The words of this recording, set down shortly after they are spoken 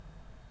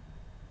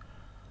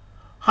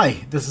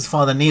Hi, this is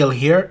Father Neil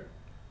here,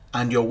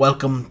 and you're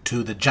welcome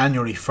to the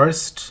January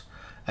 1st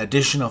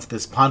edition of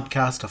this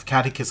podcast of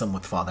Catechism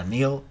with Father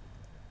Neil.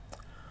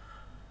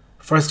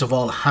 First of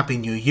all, Happy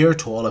New Year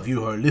to all of you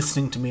who are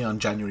listening to me on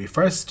January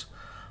 1st.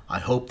 I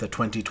hope that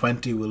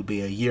 2020 will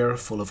be a year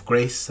full of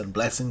grace and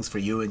blessings for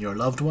you and your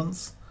loved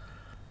ones.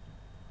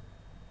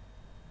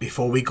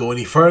 Before we go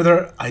any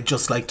further, I'd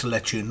just like to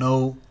let you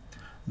know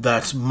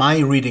that my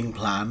reading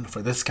plan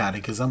for this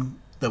catechism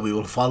that we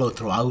will follow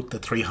throughout the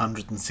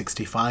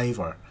 365,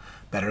 or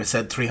better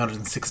said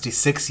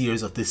 366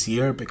 years of this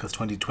year, because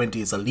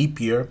 2020 is a leap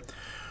year,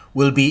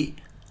 will be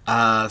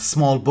a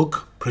small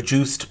book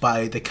produced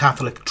by the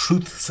Catholic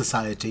Truth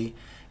Society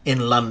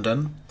in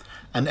London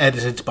and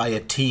edited by a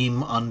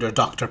team under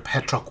Dr.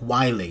 Petroc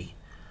Wiley.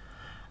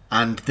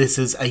 And this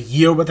is a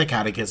year with the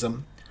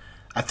catechism,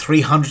 a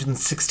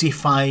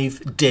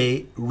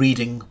 365-day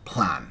reading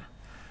plan.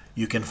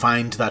 You can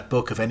find that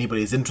book, if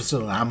anybody is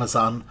interested, on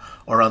Amazon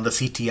or on the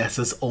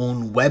CTS's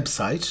own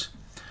website.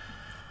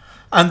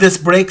 And this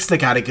breaks the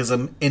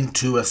catechism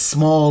into a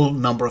small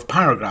number of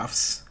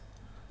paragraphs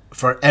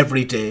for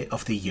every day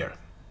of the year.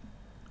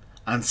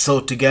 And so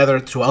together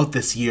throughout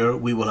this year,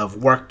 we will have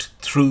worked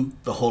through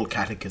the whole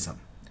catechism.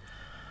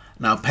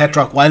 Now,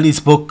 Petroc Wiley's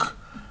book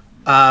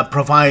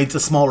provides a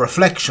small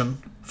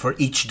reflection for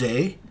each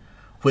day,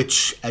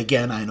 which,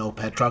 again, I know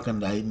Petroc,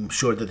 and I'm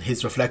sure that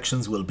his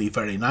reflections will be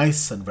very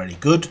nice and very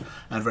good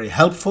and very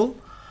helpful.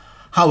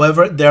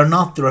 However, they're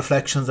not the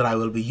reflections that I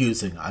will be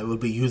using. I will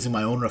be using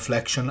my own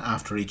reflection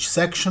after each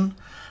section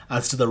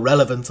as to the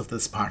relevance of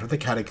this part of the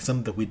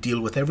catechism that we deal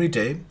with every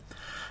day.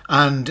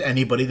 And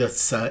anybody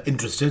that's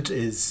interested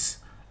is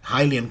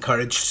highly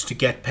encouraged to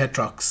get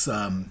Petroc's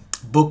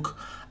book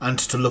and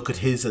to look at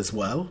his as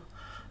well.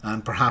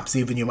 And perhaps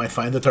even you might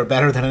find that they're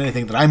better than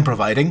anything that I'm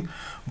providing.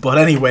 But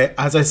anyway,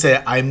 as I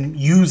say, I'm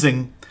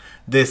using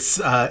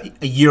this A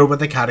Year with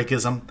the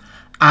Catechism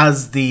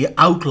as the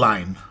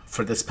outline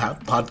for this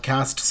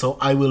podcast. So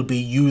I will be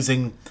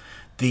using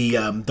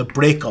the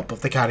breakup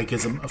of the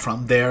catechism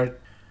from there.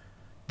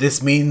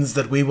 This means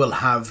that we will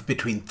have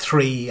between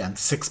 3 and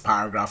 6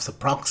 paragraphs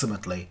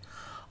approximately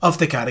of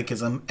the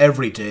catechism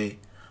every day,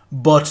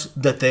 but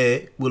that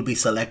they will be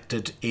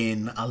selected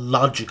in a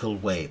logical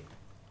way.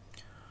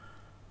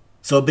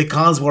 So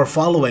because we're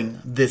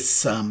following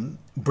this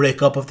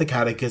breakup of the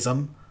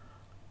catechism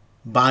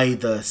by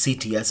the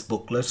CTS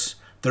booklet,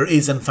 there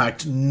is in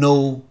fact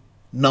no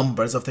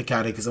numbers of the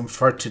catechism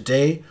for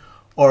today,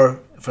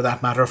 or for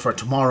that matter for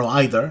tomorrow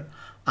either,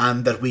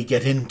 and that we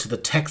get into the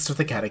text of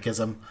the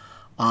catechism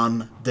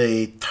on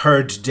the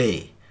third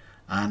day.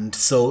 And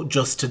so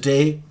just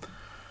today,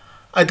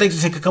 I'd like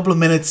to take a couple of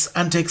minutes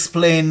and to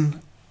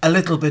explain a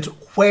little bit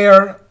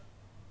where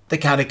the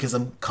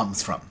catechism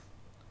comes from.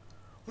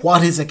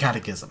 What is a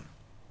catechism?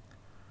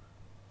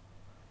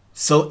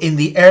 So in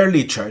the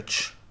early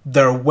church,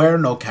 there were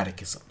no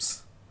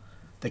catechisms.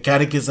 The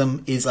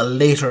catechism is a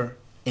later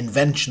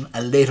invention,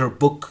 a later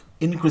book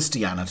in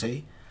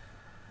Christianity.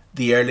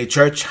 The early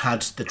church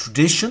had the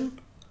tradition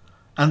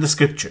and the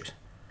scripture.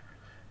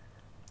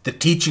 The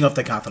teaching of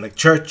the Catholic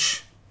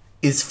Church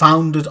is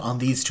founded on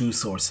these two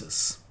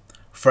sources.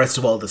 First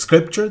of all, the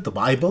scripture, the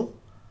Bible,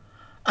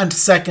 and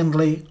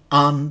secondly,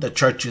 on the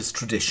church's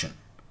tradition.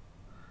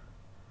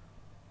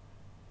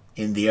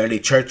 In the early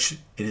church,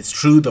 it is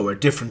true there were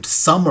different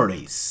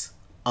summaries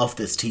of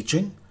this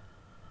teaching,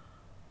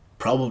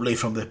 probably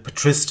from the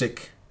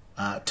patristic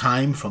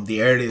time, from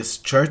the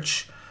earliest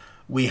church.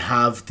 We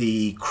have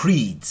the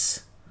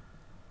creeds.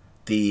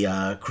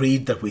 The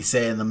creed that we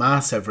say in the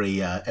Mass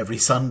every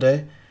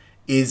Sunday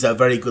is a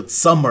very good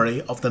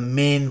summary of the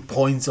main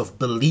points of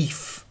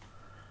belief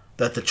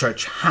that the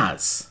church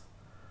has.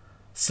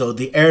 So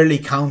the early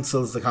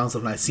councils, the Council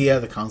of Nicaea,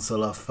 the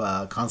Council of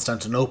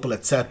Constantinople,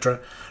 etc.,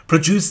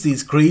 produced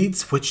these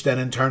creeds, which then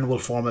in turn will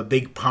form a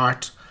big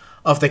part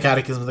of the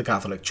Catechism of the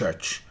Catholic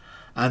Church.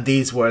 And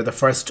these were the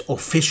first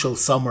official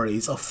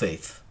summaries of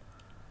faith.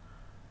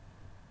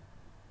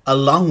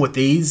 Along with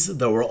these,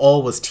 there were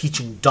always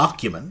teaching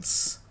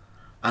documents.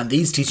 And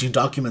these teaching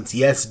documents,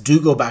 yes, do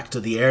go back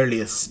to the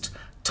earliest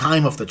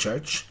time of the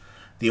Church.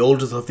 The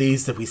oldest of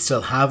these that we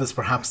still have is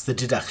perhaps the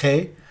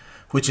Didache,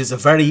 which is a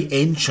very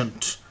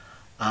ancient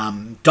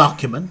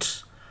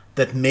document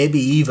that maybe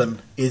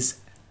even is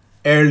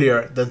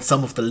earlier than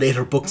some of the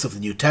later books of the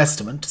New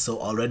Testament, so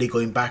already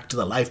going back to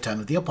the lifetime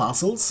of the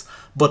Apostles,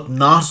 but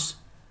not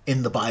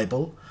in the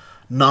Bible,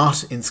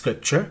 not in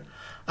Scripture,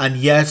 and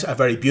yet a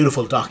very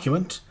beautiful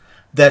document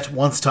that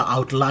wants to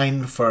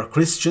outline for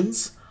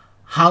Christians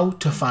how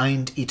to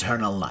find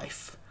eternal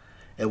life.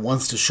 It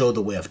wants to show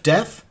the way of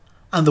death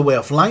and the way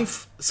of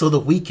life so that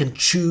we can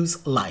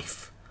choose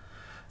life.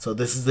 So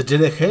this is the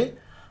Didache,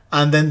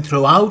 and then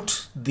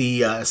throughout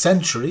the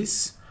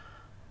centuries,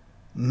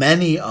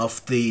 many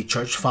of the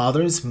church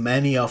fathers,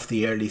 many of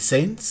the early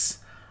saints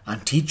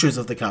and teachers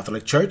of the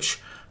Catholic Church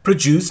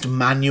produced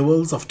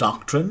manuals of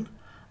doctrine,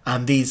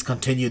 and these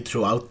continued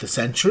throughout the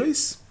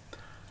centuries.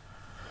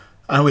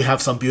 And we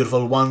have some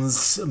beautiful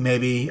ones,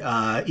 maybe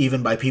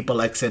even by people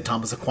like St.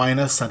 Thomas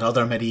Aquinas and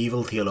other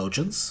medieval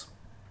theologians.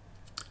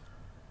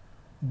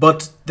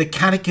 But the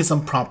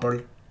Catechism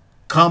proper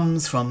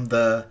comes from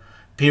the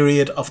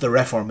period of the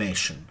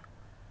Reformation.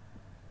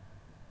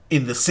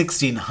 In the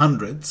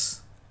 1600s,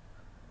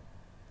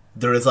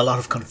 there is a lot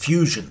of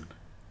confusion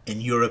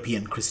in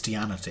European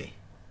Christianity.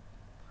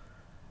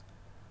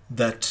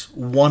 That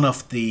one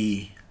of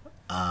the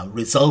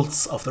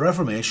results of the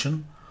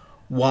Reformation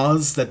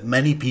was that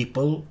many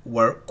people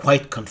were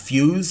quite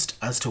confused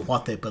as to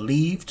what they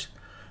believed.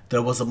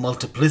 There was a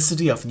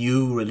multiplicity of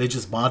new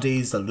religious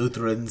bodies, the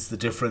Lutherans, the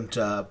different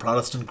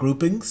Protestant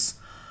groupings,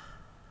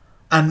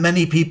 and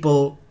many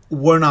people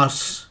were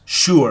not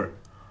sure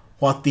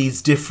what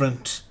these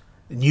different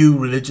new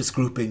religious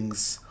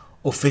groupings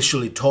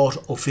officially taught,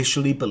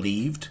 officially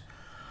believed.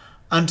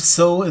 And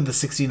so in the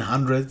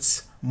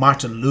 1600s,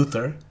 Martin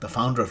Luther, the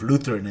founder of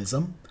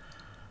Lutheranism,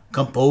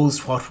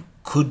 composed what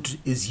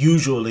is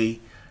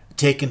usually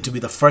taken to be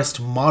the first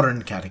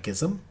modern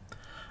catechism.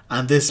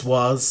 And this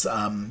was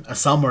a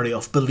summary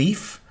of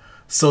belief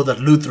so that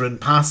Lutheran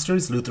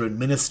pastors, Lutheran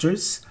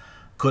ministers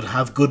could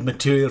have good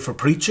material for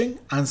preaching,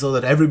 and so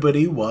that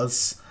everybody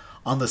was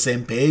on the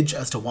same page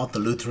as to what the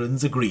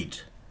Lutherans agreed.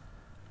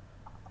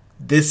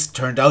 This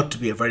turned out to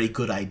be a very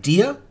good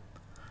idea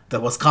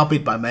that was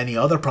copied by many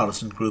other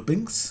Protestant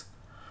groupings.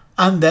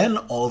 And then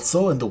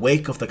also in the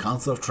wake of the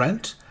Council of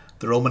Trent,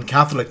 the Roman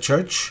Catholic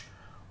Church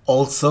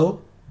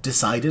also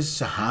decided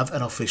to have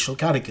an official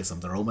catechism,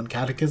 the Roman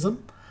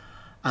Catechism.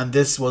 And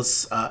this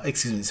was,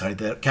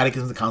 the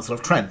Catechism of the Council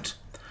of Trent.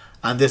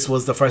 And this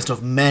was the first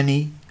of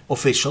many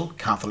official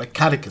Catholic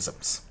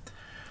catechisms.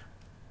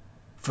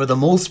 For the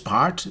most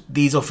part,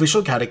 these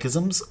official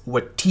catechisms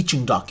were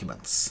teaching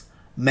documents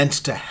meant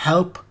to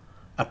help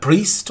a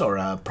priest or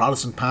a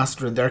Protestant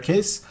pastor in their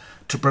case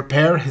to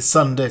prepare his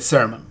Sunday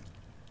sermon,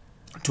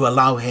 to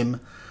allow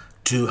him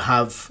to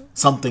have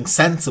something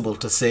sensible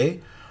to say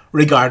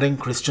regarding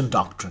Christian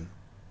doctrine.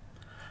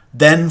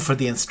 Then for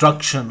the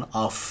instruction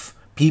of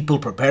people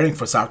preparing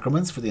for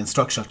sacraments, for the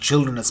instruction of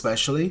children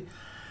especially,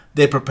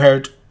 they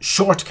prepared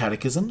short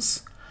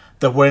catechisms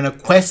that were in a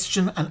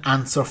question and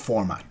answer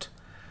format.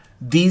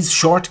 These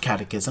short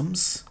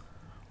catechisms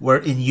were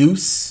in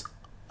use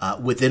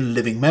within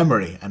living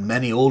memory, and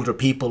many older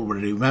people will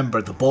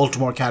remember the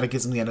Baltimore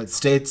Catechism in the United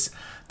States,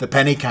 the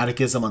Penny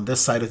Catechism on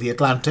this side of the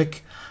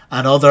Atlantic,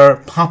 and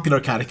other popular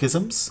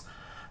catechisms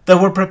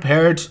that were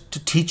prepared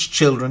to teach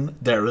children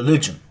their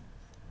religion.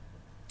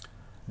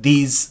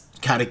 These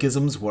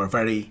catechisms were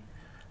very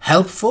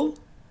helpful,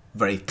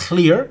 very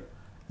clear,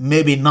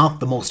 maybe not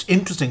the most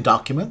interesting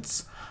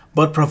documents,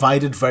 but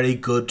provided very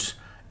good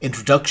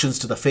introductions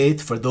to the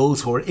faith for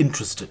those who are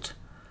interested.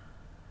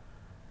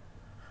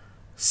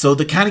 So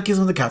the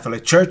Catechism of the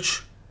Catholic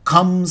Church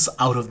comes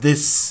out of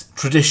this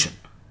tradition,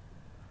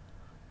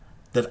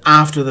 that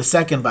after the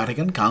Second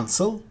Vatican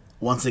Council,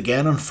 once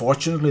again,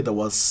 unfortunately, there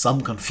was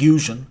some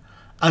confusion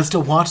as to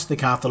what the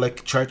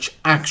Catholic Church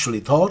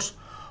actually thought,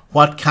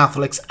 what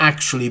Catholics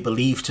actually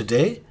believe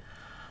today.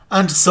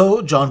 And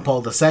so John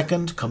Paul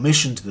II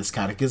commissioned this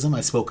catechism.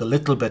 I spoke a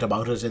little bit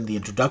about it in the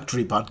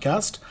introductory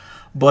podcast.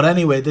 But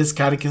anyway, this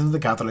Catechism of the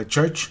Catholic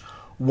Church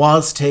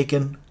was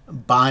taken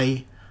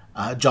by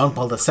John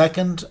Paul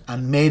II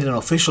and made an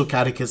official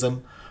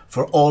catechism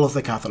for all of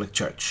the Catholic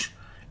Church.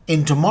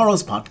 In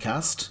tomorrow's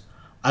podcast,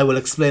 I will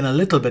explain a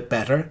little bit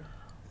better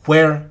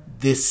where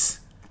this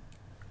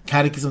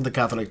Catechism of the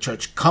Catholic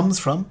Church comes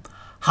from,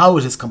 how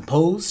it is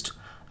composed,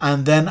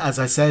 and then, as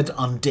I said,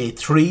 on day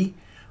 3,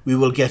 we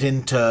will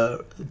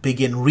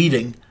begin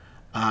reading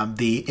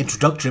the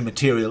introductory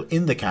material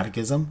in the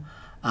Catechism,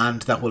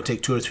 and that will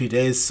take 2 or 3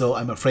 days, so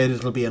I'm afraid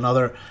it'll be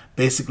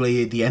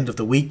basically the end of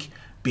the week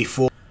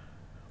before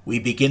we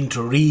begin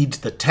to read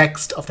the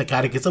text of the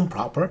Catechism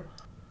proper.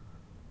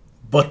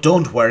 But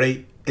don't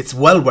worry, it's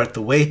well worth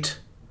the wait,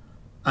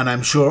 and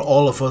I'm sure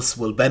all of us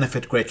will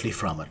benefit greatly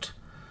from it.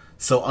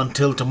 So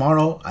until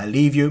tomorrow, I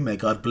leave you. May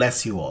God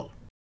bless you all.